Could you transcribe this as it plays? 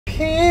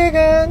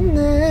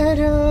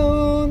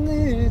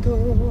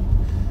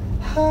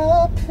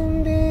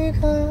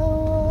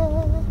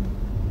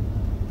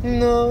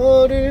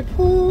날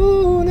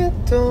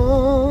보냈던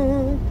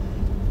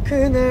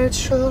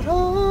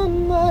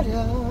그날처럼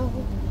말야.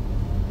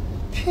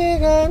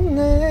 비가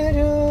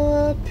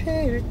내려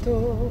하필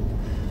또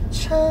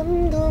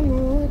잠도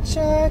못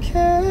자게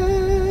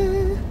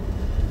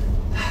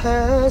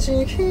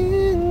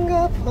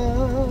아직인가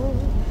봐.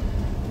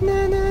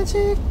 난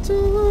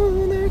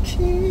아직도 널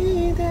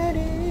기다리나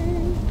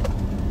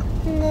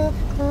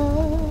봐.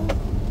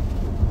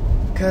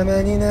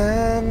 가만히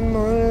난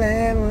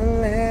몰래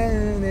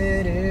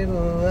은혜를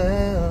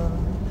보아.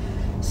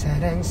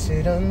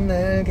 사랑스런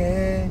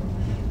날개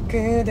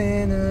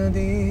그댄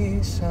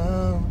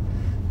어디서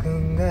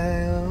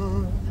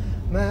건가요?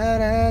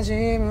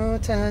 말하지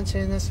못한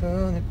채 나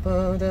손을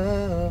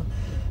뻗어.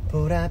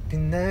 보랏빛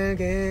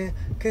날개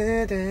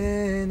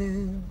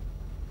그대는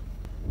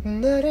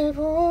나를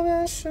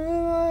보면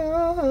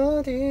숨어요.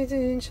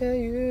 어디든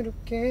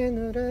자유롭게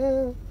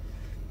놀아.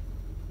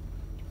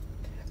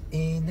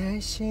 이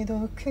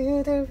날씨도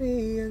그댈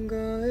위한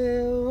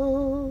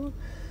거예요.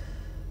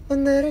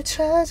 나를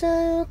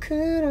찾아요.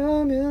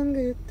 그러면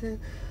그땐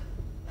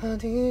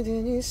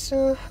어디든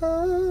있어.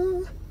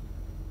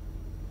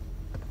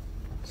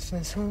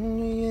 손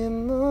위에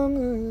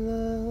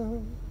머물러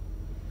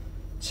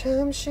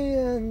잠시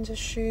앉아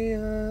쉬어.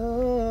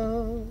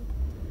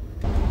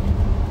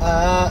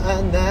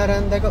 날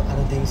안다고 I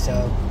don't think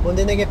so.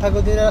 뭔데 내게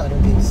파고들어 I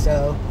don't think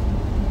so.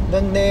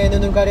 넌 내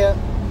눈을 가려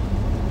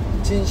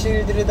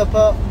진실들을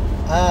덮어.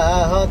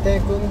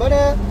 헛된 꿈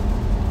버려.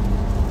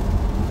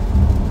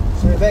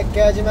 술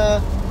뱉게 하지마.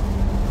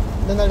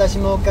 넌 날 다시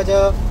못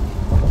가져.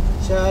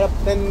 Shut up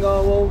and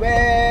go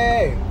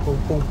away.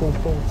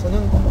 뽕뽕뽕뽕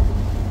손은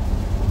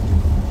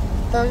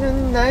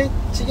당신 날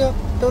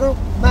지겹도록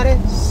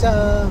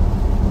말했어.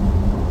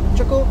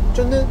 좁고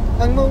쫓는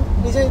악몽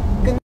이제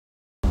끝.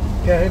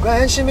 별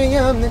관심이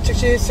없는 척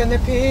시선을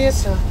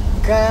피해서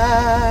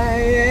가.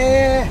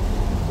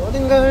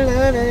 모든 걸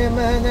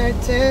알아야만 할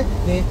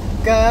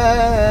테니까.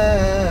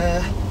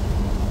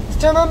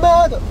 숫자만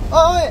봐도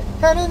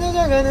오해하는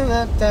여자가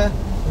왔다.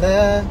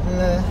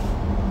 라라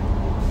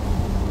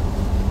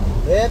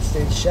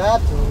립스틱 샷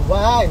또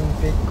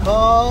와인빛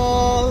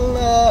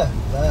콜라.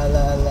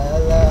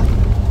 라라라라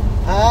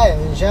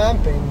하얀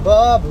샴페인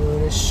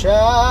버블을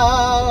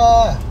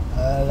샤워.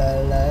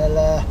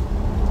 라라라라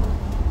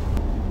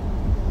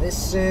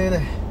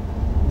Listen을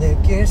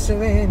느낄 수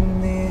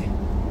있니?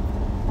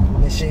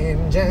 내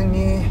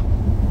심장이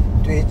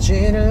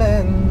뛰지를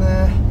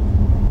않나.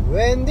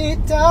 웬디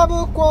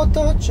따붙고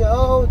또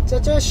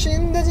쫓아져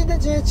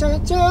신다지다지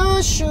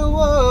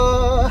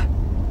젖어쉬워.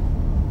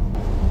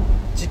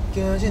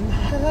 찢겨진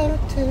하루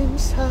틈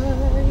사이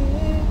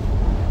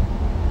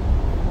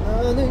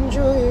너는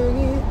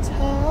조용히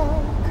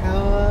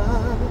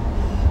다가와.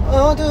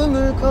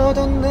 어둠을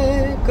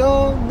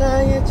걷어내고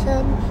나의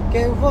잠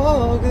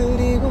깨워.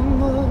 그리고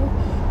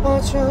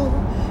멀어져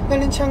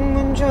열린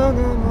창문 저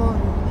너머로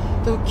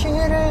또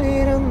길을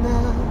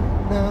잃었나.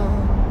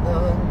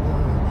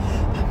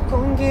 밤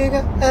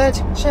공기가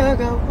아직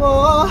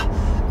차가워.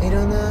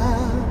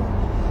 일어나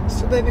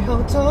So baby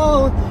hold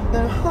on.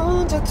 날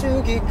혼자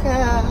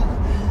두기가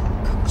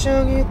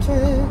걱정이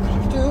돼.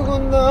 그걸 두고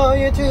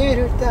너의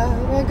뒤를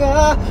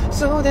따라가.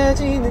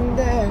 쏟아지는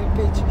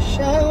달빛을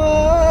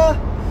샤워.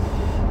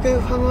 그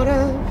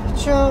황홀한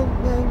표정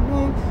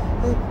난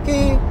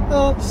눈이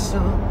없어.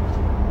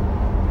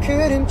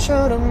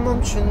 그림처럼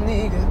멈춘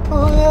네가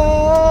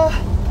보여.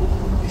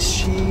 그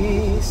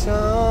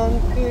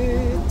시선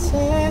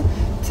끝엔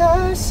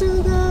닿을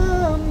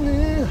수가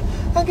없는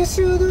안길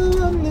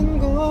수도 없는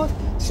곳.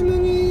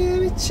 수면 위에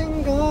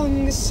미친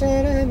건 그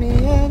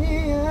사람이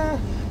아니야.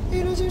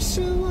 이뤄질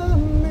수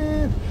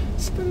없는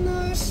슬픈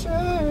너의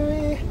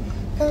소리.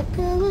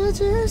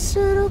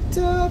 가까워질수록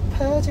더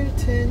아파질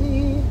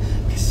테니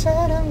그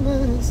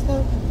사랑만은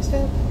stop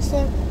stop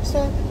stop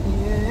stop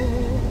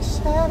yeah.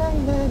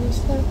 사랑만은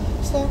stop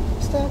stop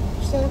stop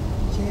stop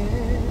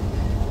yeah.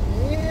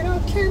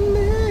 이렇게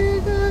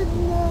내가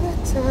너를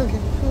타게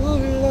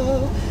불러.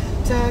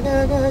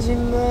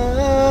 다가가지마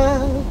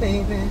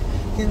baby.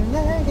 그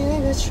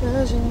날개가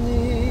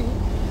젖으니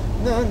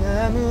넌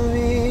아무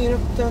일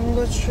없던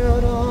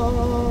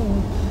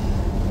것처럼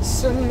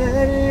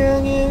나를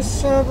향해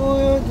웃어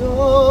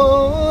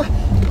보여도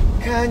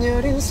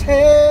가녀린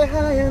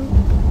새하얀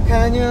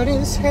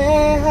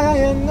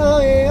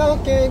너의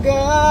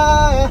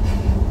어깨가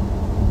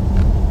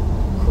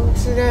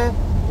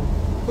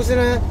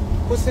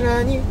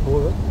고스란히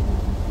뭐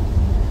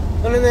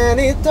너는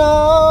날이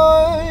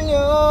떨려.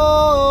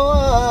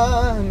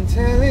 I'm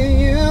telling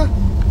you.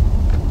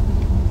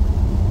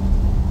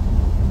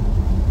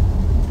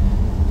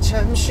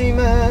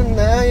 잠시만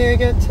나의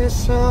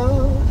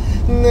곁에서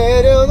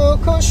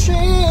내려놓고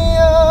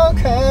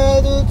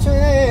쉬어가도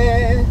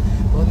돼.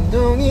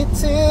 운동이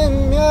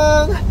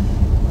뜨면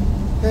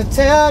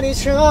달이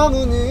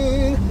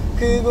저무는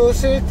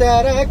그곳을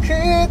따라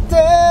그때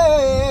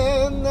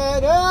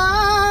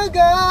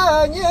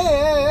날아가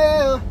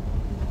yeah.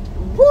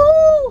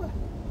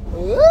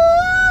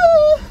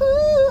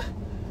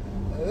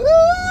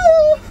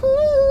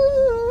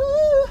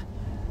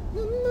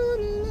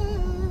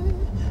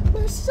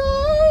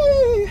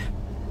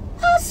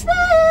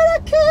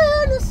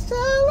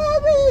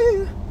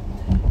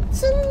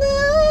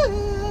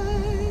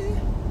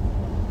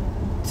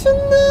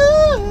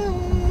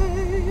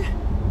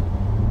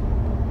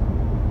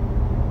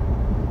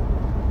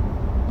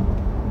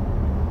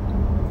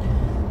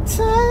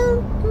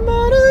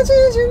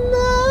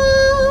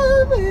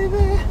 하지마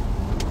baby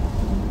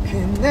그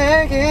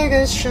내게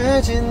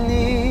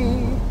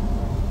가셔지니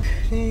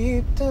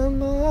그립단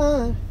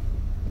말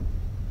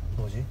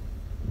뭐지?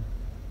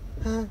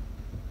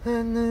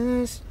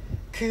 하늘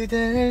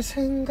그댈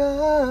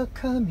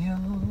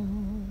생각하면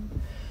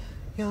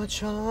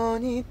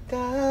여전히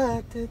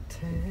따뜻해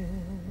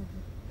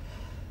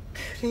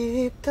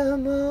그립다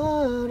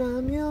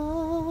말하면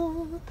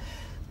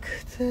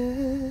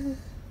그대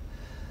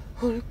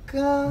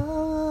올까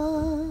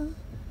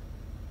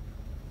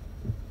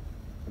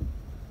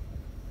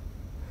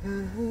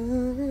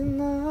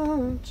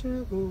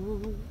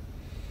어쩌고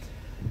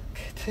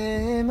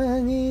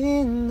그대만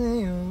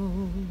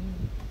있네요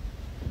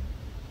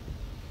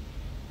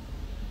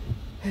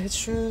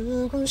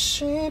해주고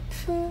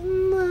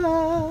싶은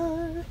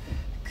말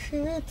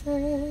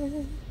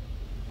그대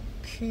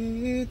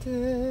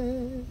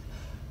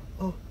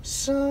Oh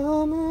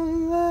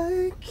someone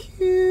like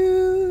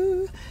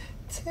you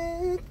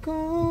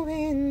듣고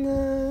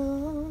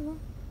있나요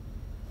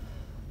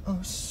Oh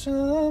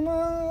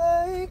someone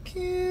like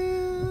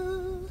you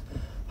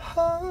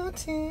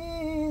어디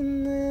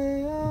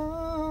있나요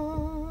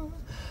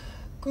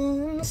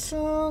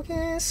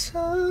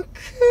꿈속에서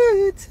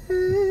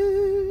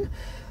그댈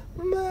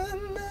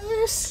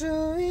만날 수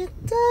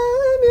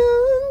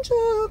있다면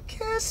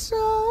좋겠어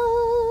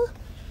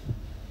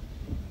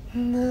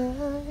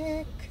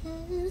나의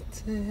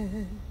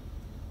그대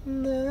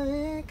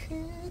나의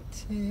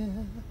그대야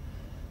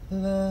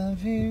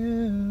Love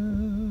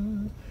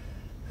you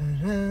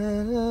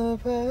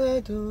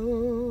알아봐도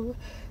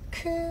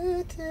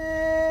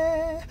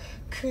그대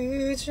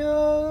그저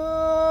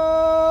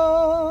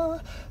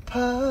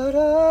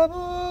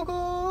바라보고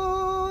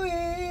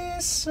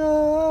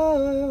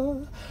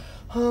있어요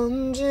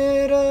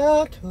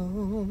언제라도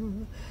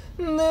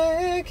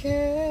내게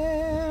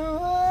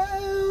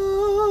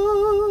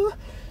와요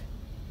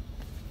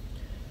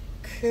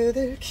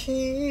그댈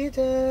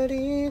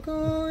기다리고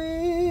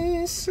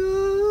있어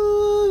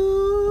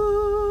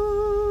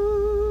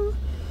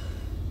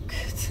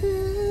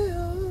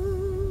그대여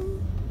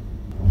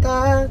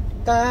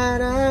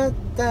따라따라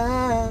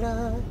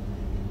따라라따라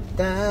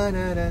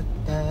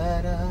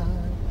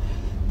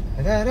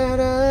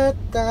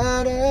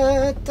따라라따라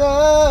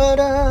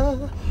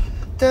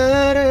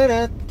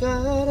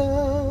따라라따라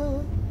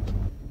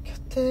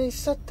곁에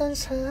있었단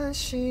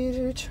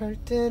사실을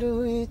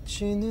절대로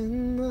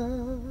잊지는 마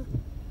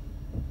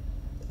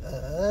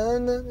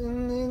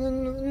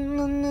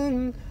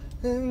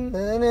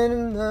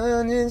나는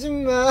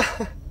아니지만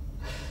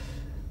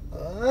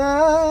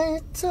I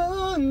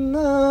don't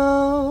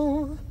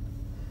know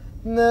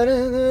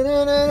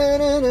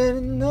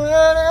나나나나나나나